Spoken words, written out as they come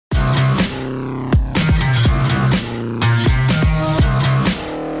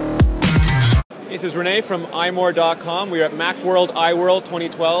This is Renee from iMore.com. We're at Macworld iWorld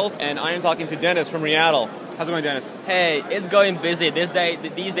 2012, and I am talking to Dennis from Seattle. How's it going, Dennis? Hey, it's going busy. These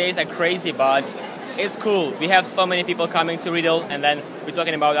days are crazy, but it's cool. We have so many people coming to Riddle, and then we're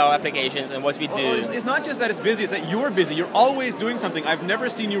talking about our applications and what we do. Well, it's not just that it's busy, it's that you're busy. You're always doing something. I've never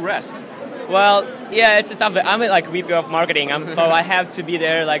seen you rest. Well, yeah, it's a tough. I'm like VP of marketing, so I have to be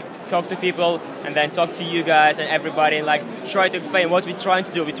there, like talk to people, and then talk to you guys and everybody, and like try to explain what we're trying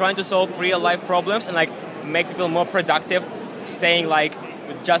to do. We're trying to solve real life problems and like make people more productive, staying like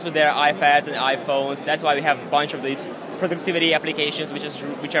just with their iPads and iPhones. That's why we have a bunch of these productivity applications,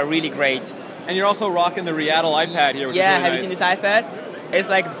 which are really great. And you're also rocking the Seattle iPad here. Which yeah, is really have nice. you seen this iPad? It's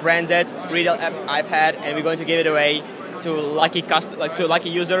like branded Riddle iPad, and we're going to give it away to a lucky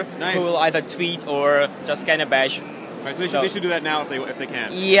user Nice. who will either tweet or just scan a badge. Right, so they should do that now if they can.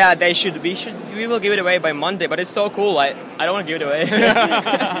 Yeah, they should. We will give it away by Monday, but it's so cool. I don't want to give it away.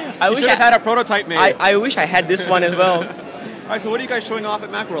 I wish I had a prototype made. I wish I had this one as well. All right, so what are you guys showing off at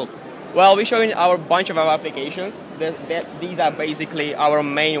Macworld? Well, we're showing our bunch of our applications. These are basically our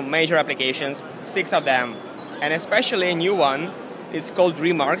major applications, 6 of them, and especially a new one. It's called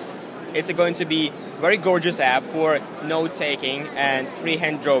Remarks. It's going to be a very gorgeous app for note-taking and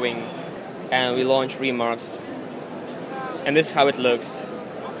freehand drawing. And we launch Remarks. And this is how it looks.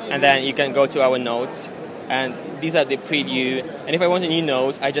 And then you can go to our notes. And these are the preview. And if I want a new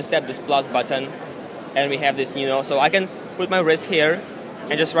note, I just tap this plus button. And we have this new note. So I can put my wrist here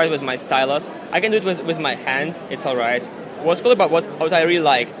and just write with my stylus. I can do it with my hand. It's alright. What's cool about what I really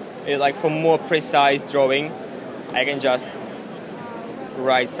like is like for more precise drawing, I can just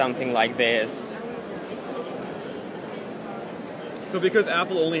write something like this. So because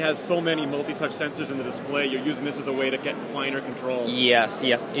Apple only has so many multi-touch sensors in the display, you're using this as a way to get finer control. Yes,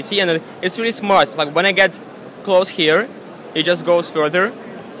 yes. You see, and it's really smart. Like when I get close here, it just goes further.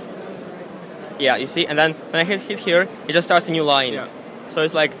 Yeah, you see, and then when I hit here, it just starts a new line. Yeah. So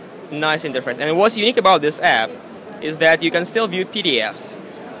it's like nice interface. And what's unique about this app is that you can still view PDFs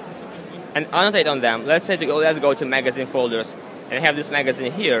and annotate on them. Let's go to magazine folders and have this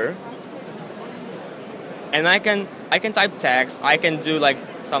magazine here. And I can type text, I can do like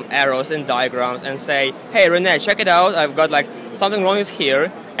some arrows and diagrams and say, hey Renee, check it out, I've got like something wrong is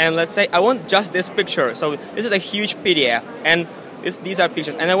here, and let's say I want just this picture. So this is a huge PDF, and these are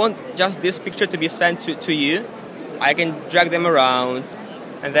pictures, and I want just this picture to be sent to you. I can drag them around,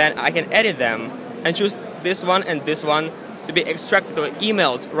 and then I can edit them, and choose this one and this one to be extracted or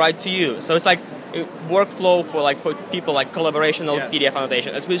emailed right to you. So it's like a workflow for people like collaborational Yes. PDF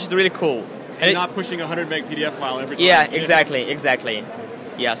annotation, which is really cool. And not pushing a 100 meg PDF file every time. Yeah, exactly.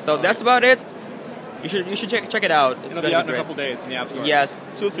 Yeah, so that's about it. You should check it out. It's It'll be out in a couple days in the App Store. Yes,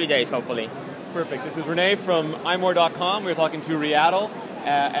 2-3 days hopefully. Perfect. This is Renee from iMore.com. We're talking to Seattle,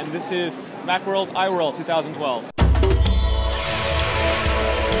 and this is Macworld iWorld 2012.